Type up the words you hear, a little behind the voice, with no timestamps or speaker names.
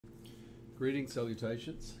Greetings,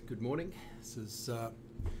 salutations. Good morning. This is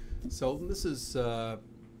Seldon. This is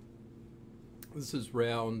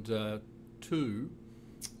round 2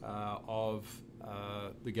 of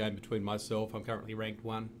the game between myself. I'm currently ranked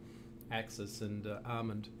 1, Axis, and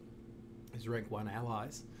Amund is ranked 1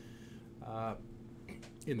 allies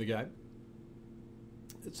in the game.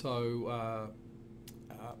 So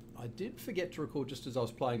I did forget to record just as I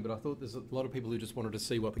was playing, but I thought there's a lot of people who just wanted to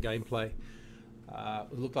see what the gameplay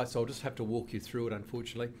would look like, so I'll just have to walk you through it,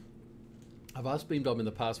 unfortunately. I've asked BeamDom in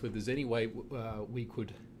the past whether there's any way we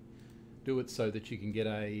could do it so that you can get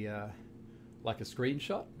a like a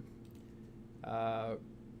screenshot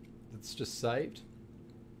that's just saved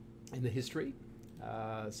in the history.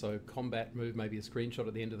 So combat move, maybe a screenshot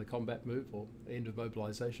at the end of the combat move or end of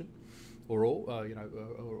mobilization, or all,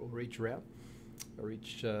 or each round, or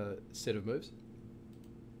each set of moves.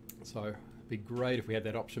 So it'd be great if we had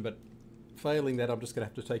that option, but failing that, I'm just going to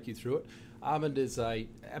have to take you through it. Amund is a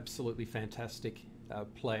absolutely fantastic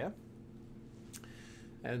player,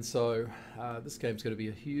 and so this game's going to be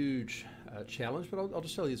a huge challenge, but I'll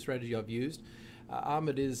just tell you the strategy I've used.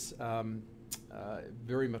 Amund is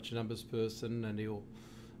very much a numbers person, and he'll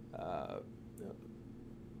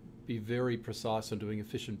be very precise on doing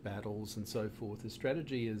efficient battles and so forth. His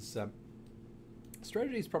strategy is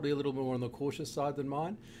probably a little more on the cautious side than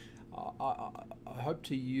mine. I hope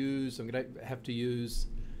to use. I'm going to have to use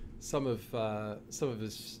some of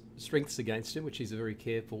his strengths against him, which he's a very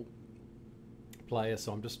careful player.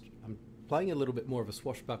 So I'm playing a little bit more of a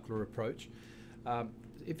swashbuckler approach.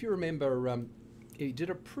 If you remember, he did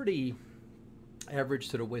a pretty average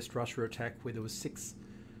sort of West Russia attack where there was 6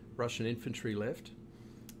 Russian infantry left,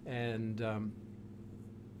 and let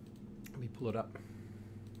me pull it up.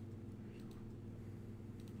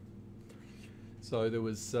 So there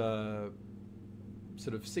was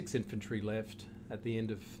sort of 6 infantry left at the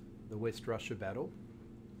end of the West Russia battle,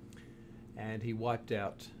 and he wiped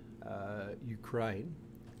out Ukraine,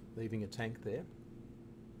 leaving a tank there.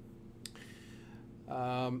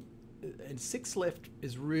 And 6 left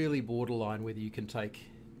is really borderline whether you can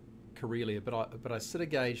take Karelia, but I sort of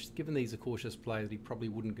gauged, given he's a cautious player, that he probably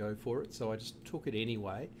wouldn't go for it, so I just took it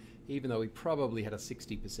anyway, even though he probably had a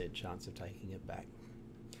 60% chance of taking it back.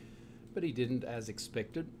 But he didn't, as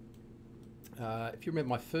expected. If you remember,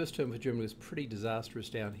 my first turn for Germany was pretty disastrous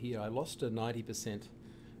down here. I lost a 90%. It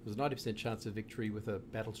was a 90% chance of victory with a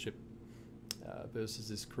battleship versus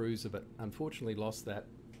this cruiser, but unfortunately lost that.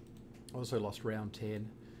 Also lost round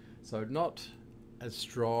 10. So not as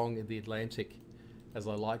strong in the Atlantic as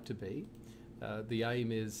I like to be. The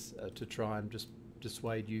aim is to try and just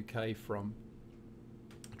dissuade UK from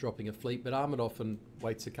dropping a fleet, but Amund often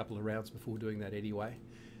waits a couple of rounds before doing that anyway.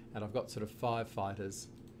 And I've got sort of 5 fighters,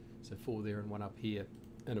 so 4 there and 1 up here,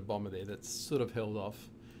 and a bomber there that's sort of held off.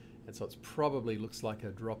 And so it's probably looks like a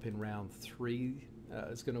drop in round 3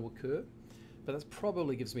 is going to occur, but that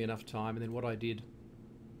probably gives me enough time. And then what I did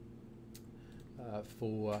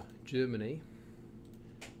for Germany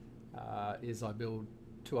is I build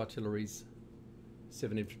 2 artilleries,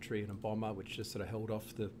 7 infantry and a bomber, which just sort of held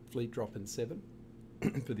off the fleet drop in 7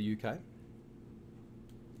 for the UK.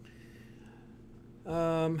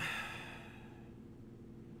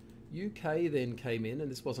 UK then came in, and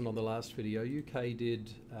this wasn't on the last video. UK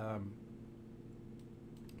did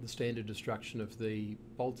the standard destruction of the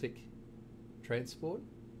Baltic transport.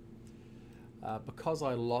 Because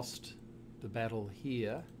I lost the battle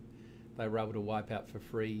here, they were able to wipe out for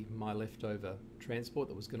free my leftover transport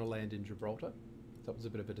that was going to land in Gibraltar. So it was a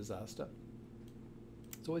bit of a disaster.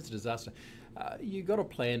 It's always a disaster. You got a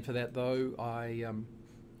plan for that, though.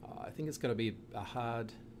 I think it's going to be a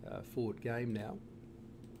hard fought game now,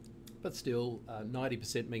 but still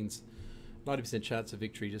 90% means 90% chance of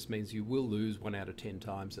victory just means you will lose 1 out of 10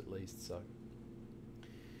 times at least. So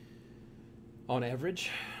on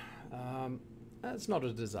average, it's not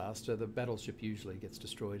a disaster. The battleship usually gets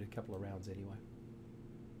destroyed a couple of rounds anyway.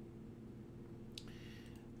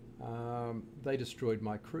 They destroyed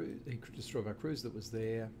my cruise. He destroyed my cruise that was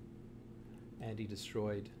there. And he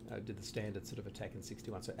destroyed, did the standard sort of attack in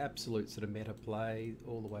 61. So absolute sort of meta play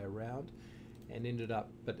all the way around, and ended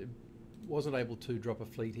up, but it wasn't able to drop a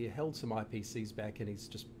fleet here, held some IPCs back, and he's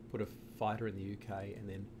just put a fighter in the UK and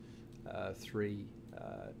then 3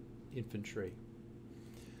 infantry.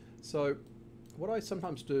 So what I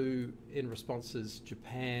sometimes do in responses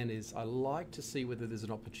Japan is I like to see whether there's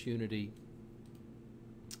an opportunity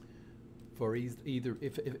for either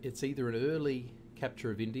if it's either an early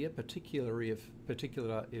capture of India, particularly if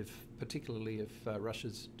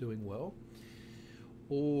Russia's doing well,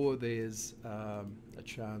 or there's a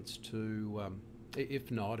chance to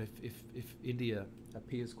If not, if India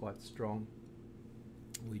appears quite strong,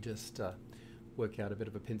 we just work out a bit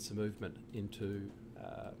of a pincer movement into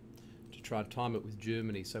to try and time it with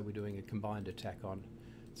Germany, so we're doing a combined attack on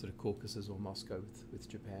sort of Caucasus or Moscow with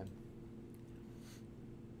Japan.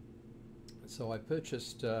 So I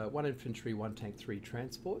purchased 1 infantry, 1 tank, 3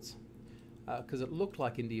 transports, because it looked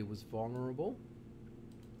like India was vulnerable.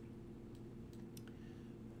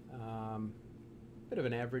 Bit of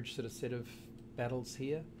an average sort of set of battles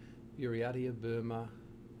here. Buryatia, Burma.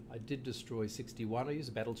 I did destroy 61. I use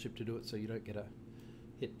a battleship to do it so you don't get a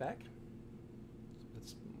hit back.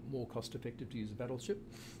 It's more cost effective to use a battleship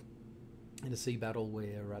in a sea battle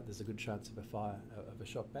where there's a good chance of a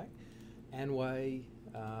shot back. Anway,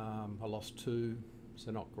 I lost 2,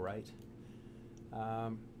 so not great.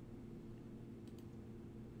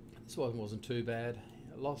 This one wasn't too bad.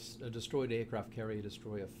 I lost a destroyed aircraft carrier,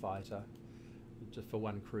 destroyer, fighter, just for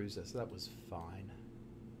 1 cruiser, so that was fine.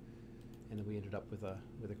 And then we ended up with a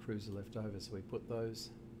cruiser left over, so we put those.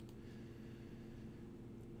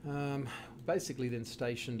 Basically, then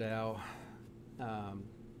stationed our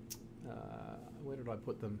where did I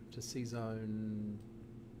put them? To sea zone.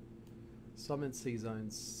 So I'm in sea zone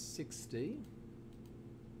 60.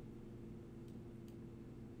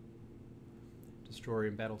 Destroyer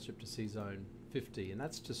and battleship to sea zone 50, and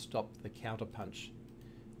that's to stop the counterpunch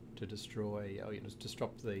to destroy, to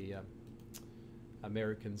stop the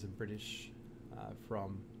Americans and British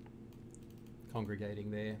from congregating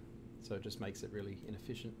there. So it just makes it really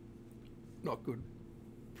inefficient. Not good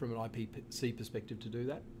from an IPC perspective to do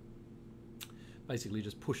that. Basically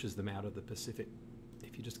just pushes them out of the Pacific.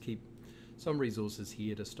 If you just keep some resources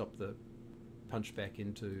here to stop the punch back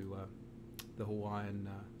into the Hawaiian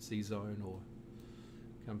sea zone or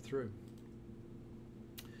come through.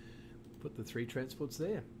 Put the 3 transports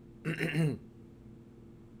there. He's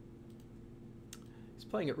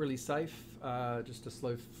playing it really safe, just a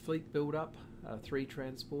slow fleet build up, 3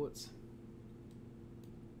 transports.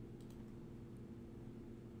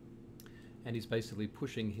 And he's basically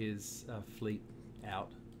pushing his fleet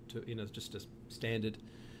out to just a standard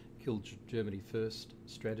kill Germany first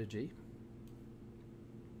strategy.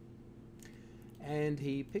 And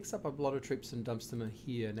he picks up a lot of troops and dumps them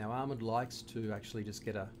here. Now Amund likes to actually just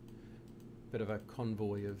get a bit of a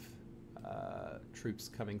convoy of troops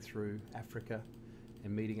coming through Africa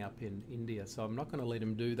and meeting up in India. So I'm not going to let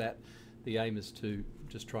him do that. The aim is to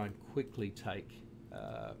just try and quickly take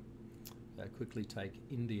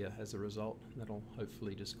India as a result. That'll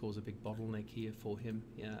hopefully just cause a big bottleneck here for him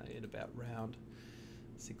in about round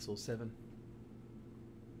 6 or 7.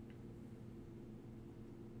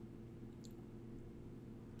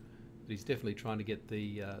 But he's definitely trying to get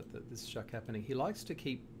this shuck happening. He likes to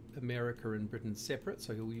keep America and Britain separate,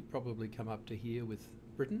 so he'll probably come up to here with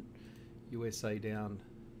Britain, USA down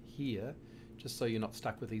here, just so you're not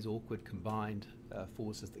stuck with these awkward combined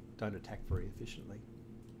forces that don't attack very efficiently.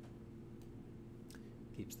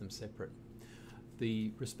 Keeps them separate.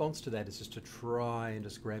 The response to that is just to try and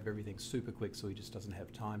just grab everything super quick so he just doesn't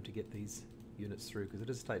have time to get these units through, because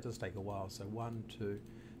it does take a while. So 1, 2,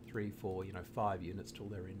 3, 4, 5 units till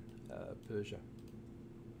they're in Persia.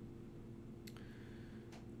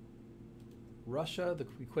 Russia, the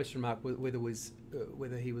question mark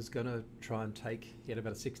whether he was going to try and take, he had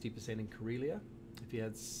about a 60% in Karelia. If he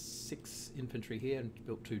had 6 infantry here and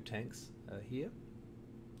built 2 tanks here,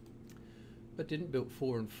 but didn't build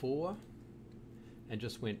 4 and 4, and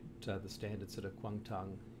just went the standard sort of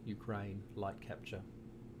Kwangtung, Ukraine light capture.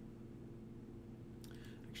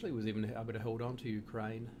 Actually was even able to hold on to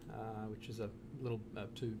Ukraine, which is a little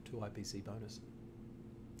 2 IPC bonus.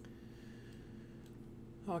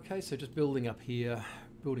 Okay, so just building up here,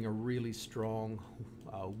 building a really strong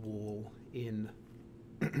wall in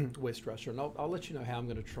West Russia, and I'll let you know how I'm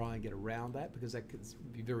going to try and get around that, because that could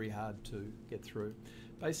be very hard to get through.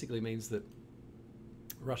 Basically means that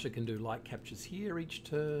Russia can do light captures here each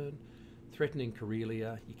turn, threatening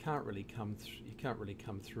Karelia. You can't really come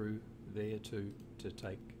through there to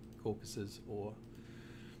take Caucasus or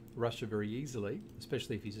Russia very easily,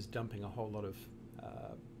 especially if he's just dumping a whole lot of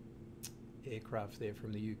aircraft there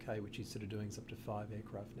from the UK, which he's sort of doing. It's up to 5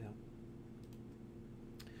 aircraft now.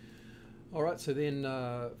 All right, so then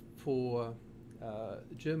for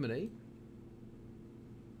Germany,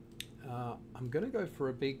 I'm going to go for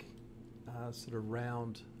a big sort of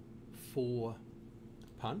round 4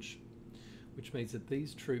 punch, which means that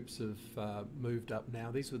these troops have moved up now.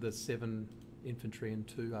 These were the 7 infantry and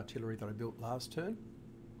 2 artillery that I built last turn.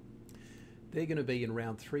 They're going to be in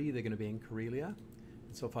round 3, they're going to be in Karelia.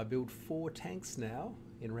 And so if I build 4 tanks now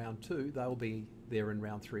in round 2, they'll be there in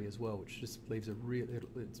round 3 as well, which just leaves a real,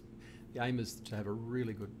 The aim is to have a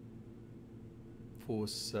really good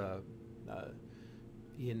force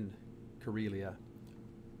in Karelia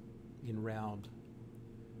in round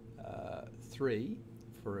 3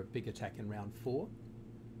 for a big attack in round 4,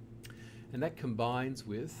 and that combines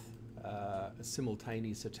with a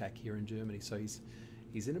simultaneous attack here in Germany. So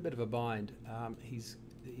he's in a bit of a bind.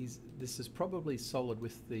 This is probably solid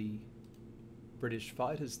with the British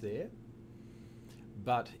fighters there,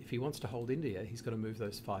 but if he wants to hold India, he's got to move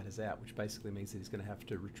those fighters out, which basically means that he's going to have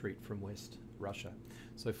to retreat from West Russia.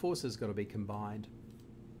 So forces got to be combined.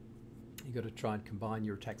 You've got to try and combine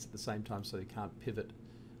your attacks at the same time, so you can't pivot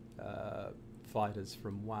fighters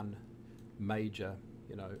from one major,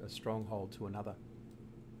 a stronghold to another.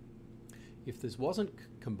 If this wasn't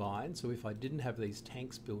combined, so if I didn't have these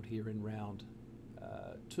tanks built here in round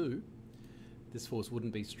 2, this force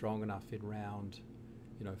wouldn't be strong enough in round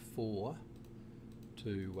 4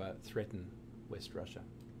 to threaten West Russia.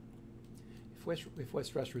 If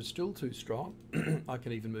West Russia is still too strong, I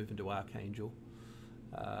can even move into Archangel,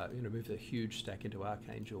 move a huge stack into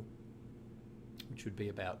Archangel, which would be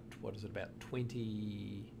about, about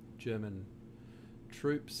 20 German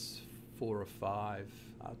troops, 4 or 5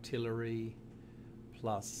 artillery,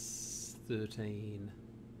 plus 13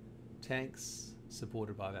 tanks,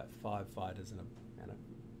 supported by about 5 fighters and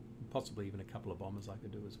possibly even a couple of bombers I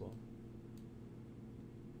could do as well.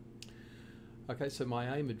 Okay, so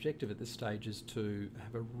my aim objective at this stage is to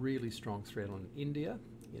have a really strong threat on India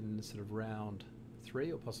in sort of round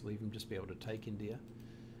 3, or possibly even just be able to take India.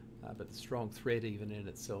 But the strong threat even in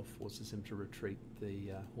itself forces him to retreat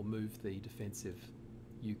or move the defensive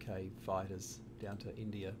UK fighters down to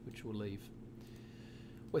India, which will leave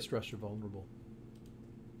West Russia vulnerable.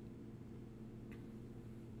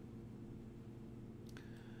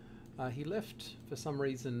 He left, for some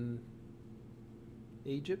reason,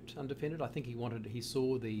 Egypt undefended. I think he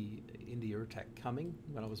saw the India attack coming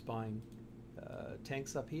when I was buying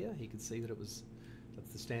tanks up here. He could see that that's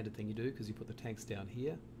the standard thing you do, because you put the tanks down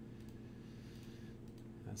here.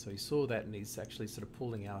 And so he saw that, and he's actually sort of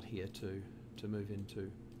pulling out here to move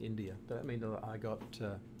into India. But that means I got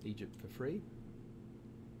Egypt for free.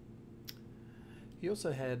 He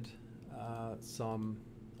also had some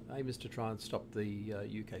aim is to try and stop the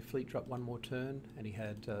UK fleet drop one more turn, and he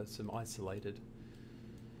had some isolated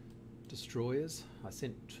destroyers. I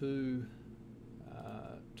sent two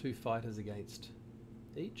fighters against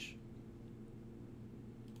each,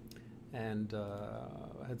 and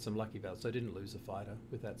I had some lucky valves, so I didn't lose a fighter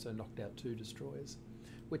with that, so knocked out 2 destroyers,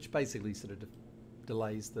 which basically sort of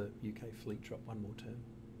delays the UK fleet drop one more turn.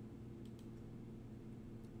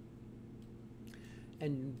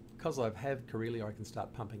 And because I have Karelia, I can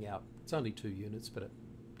start pumping out. It's only 2 units, but it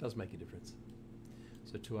does make a difference.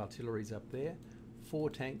 So 2 artilleries up there, 4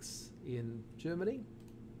 tanks in Germany.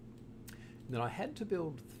 And then I had to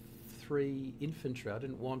build 3 infantry. I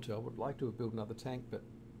didn't want to. I would like to have built another tank, but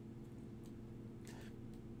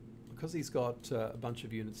because he's got a bunch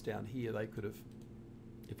of units down here, they could have,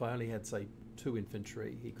 if I only had, say, 2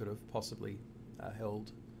 infantry, he could have possibly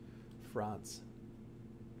held France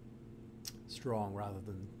strong rather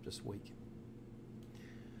than just weak.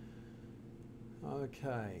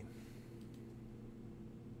 Okay.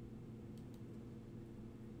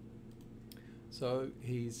 So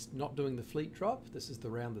he's not doing the fleet drop. This is the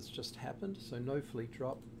round that's just happened, so no fleet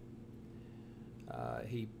drop.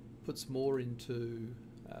 He puts more into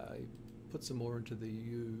some more into the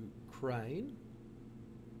Ukraine.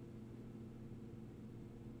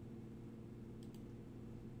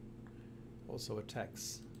 Also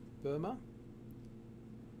attacks Burma.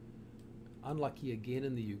 Unlucky again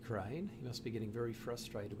in the Ukraine. He must be getting very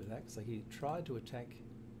frustrated with that. So he tried to attack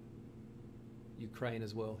Ukraine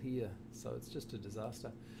as well here. So it's just a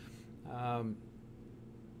disaster. Let's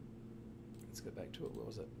go back to it. What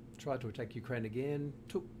was it? Tried to attack Ukraine again.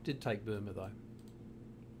 Did take Burma though.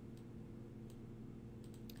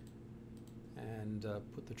 And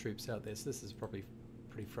put the troops out there. So this is probably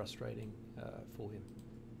pretty frustrating for him.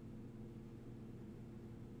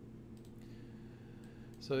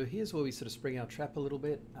 So here's where we sort of spring our trap a little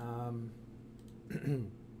bit.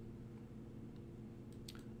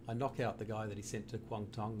 I knock out the guy that he sent to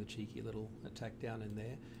Guangdong, the cheeky little attack down in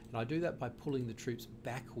there. And I do that by pulling the troops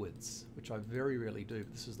backwards, which I very rarely do.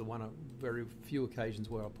 But this is the one of very few occasions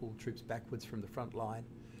where I pull troops backwards from the front line.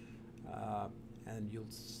 And you'll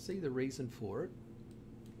see the reason for it.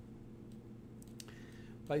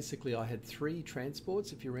 Basically, I had 3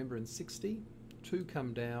 transports, if you remember, in 60. 2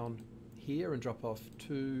 come down here and drop off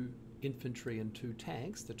 2 infantry and 2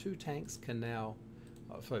 tanks. The 2 tanks can now,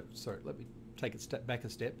 sorry, let me take it back a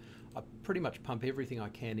step. I pretty much pump everything I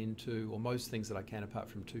can into, or most things that I can apart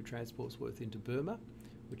from 2 transports worth, into Burma,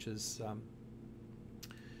 which is,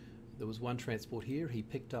 there was 1 transport here. He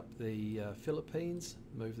picked up the Philippines,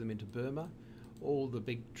 moved them into Burma. All the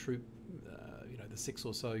big troop, the 6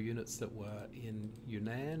 or so units that were in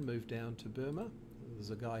Yunnan moved down to Burma. There's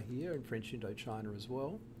a guy here in French Indochina as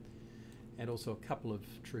well. And also a couple of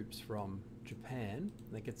troops from Japan.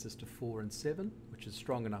 That gets us to 4 and 7, which is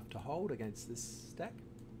strong enough to hold against this stack.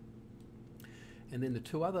 And then the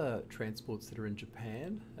 2 other transports that are in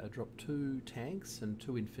Japan drop 2 tanks and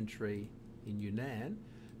 2 infantry in Yunnan.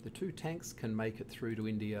 The 2 tanks can make it through to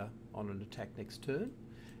India on an attack next turn.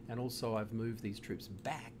 And also I've moved these troops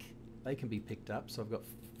back. They can be picked up, so I've got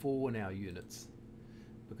 4 now units.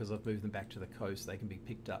 Because I've moved them back to the coast, they can be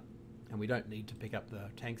picked up. And we don't need to pick up the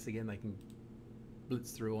tanks again, they can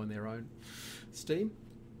blitz through on their own steam.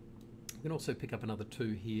 We can also pick up another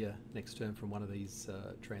 2 here next turn from one of these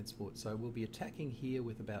transports. So we'll be attacking here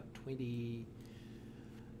with about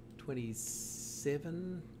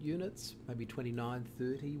 27 units, maybe 29,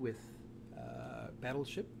 30 with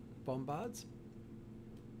battleship bombards.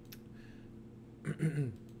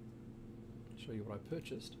 Show you what I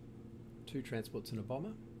purchased. 2 transports and a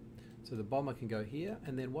bomber. So the bomber can go here,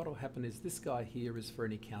 and then what will happen is this guy here is for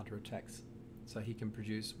any counter attacks. So he can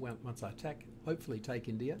produce, once I attack, hopefully take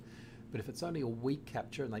India. But if it's only a weak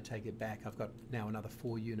capture and they take it back, I've got now another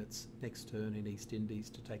 4 units next turn in East Indies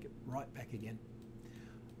to take it right back again.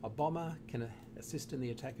 A bomber can assist in the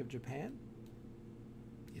attack of Japan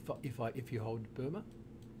if you hold Burma.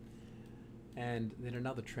 And then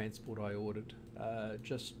another transport I ordered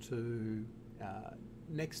just to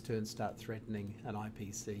next turn start threatening an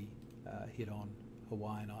IPC hit on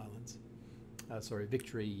Hawaiian Islands.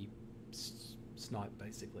 Victory snipe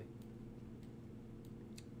basically.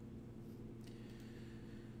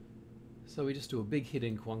 So we just do a big hit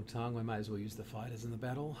in Kwangtung. We may as well use the fighters in the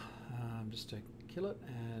battle just to kill it,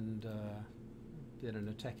 and then an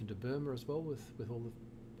attack into Burma as well with all the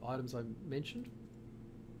items I mentioned.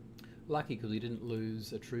 Lucky because we didn't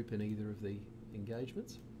lose a troop in either of the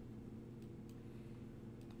engagements.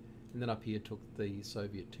 And then up here took the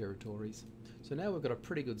Soviet territories. So now we've got a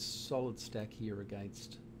pretty good solid stack here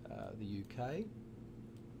against the UK.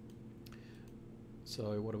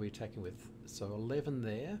 So what are we attacking with? So 11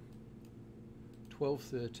 there, 12,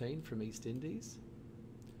 13 from East Indies,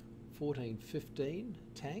 14, 15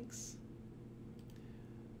 tanks,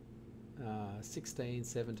 16,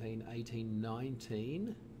 17, 18,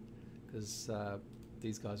 19, because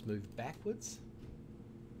these guys move backwards.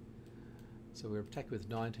 So we're attacking with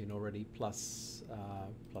 19 already, plus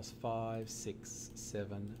 5, 6,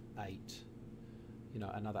 7, 8.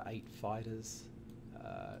 Another 8 fighters,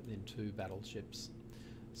 then 2 battleships.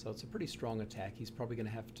 So it's a pretty strong attack. He's probably going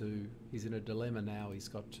to have to, he's in a dilemma now. He's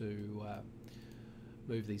got to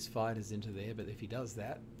move these fighters into there, but if he does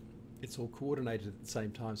that, it's all coordinated at the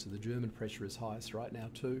same time, so the German pressure is highest right now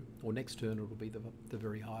too, or next turn it'll be the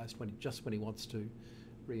very highest, when he wants to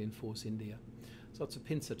reinforce India. So it's a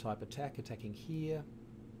pincer type attack, attacking here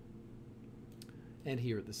and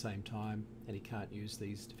here at the same time, and he can't use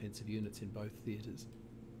these defensive units in both theatres.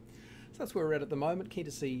 So that's where we're at the moment. Keen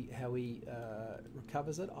to see how he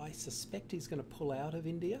recovers it. I suspect he's going to pull out of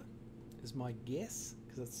India, is my guess,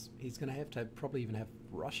 because he's going to have probably even have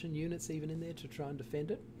Russian units even in there to try and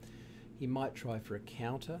defend it. He might try for a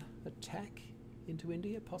counter attack into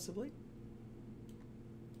India, possibly.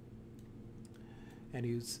 And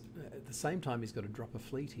at the same time, he's got to drop a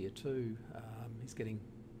fleet here too. He's getting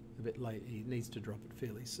a bit late. He needs to drop it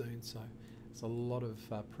fairly soon, so there's a lot of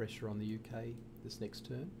pressure on the UK this next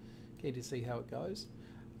turn. Keen to see how it goes.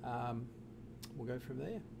 We'll go from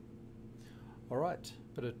there. All right,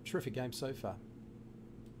 but a terrific game so far.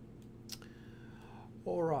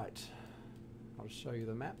 All right, I'll show you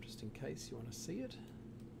the map just in case you want to see it.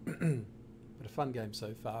 But a fun game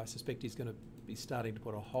so far. I suspect he's going to be starting to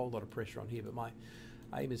put a whole lot of pressure on here, but my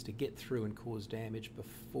aim is to get through and cause damage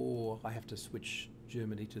before I have to switch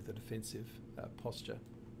Germany to the defensive posture.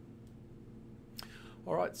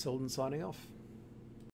 All right, Seldon signing off.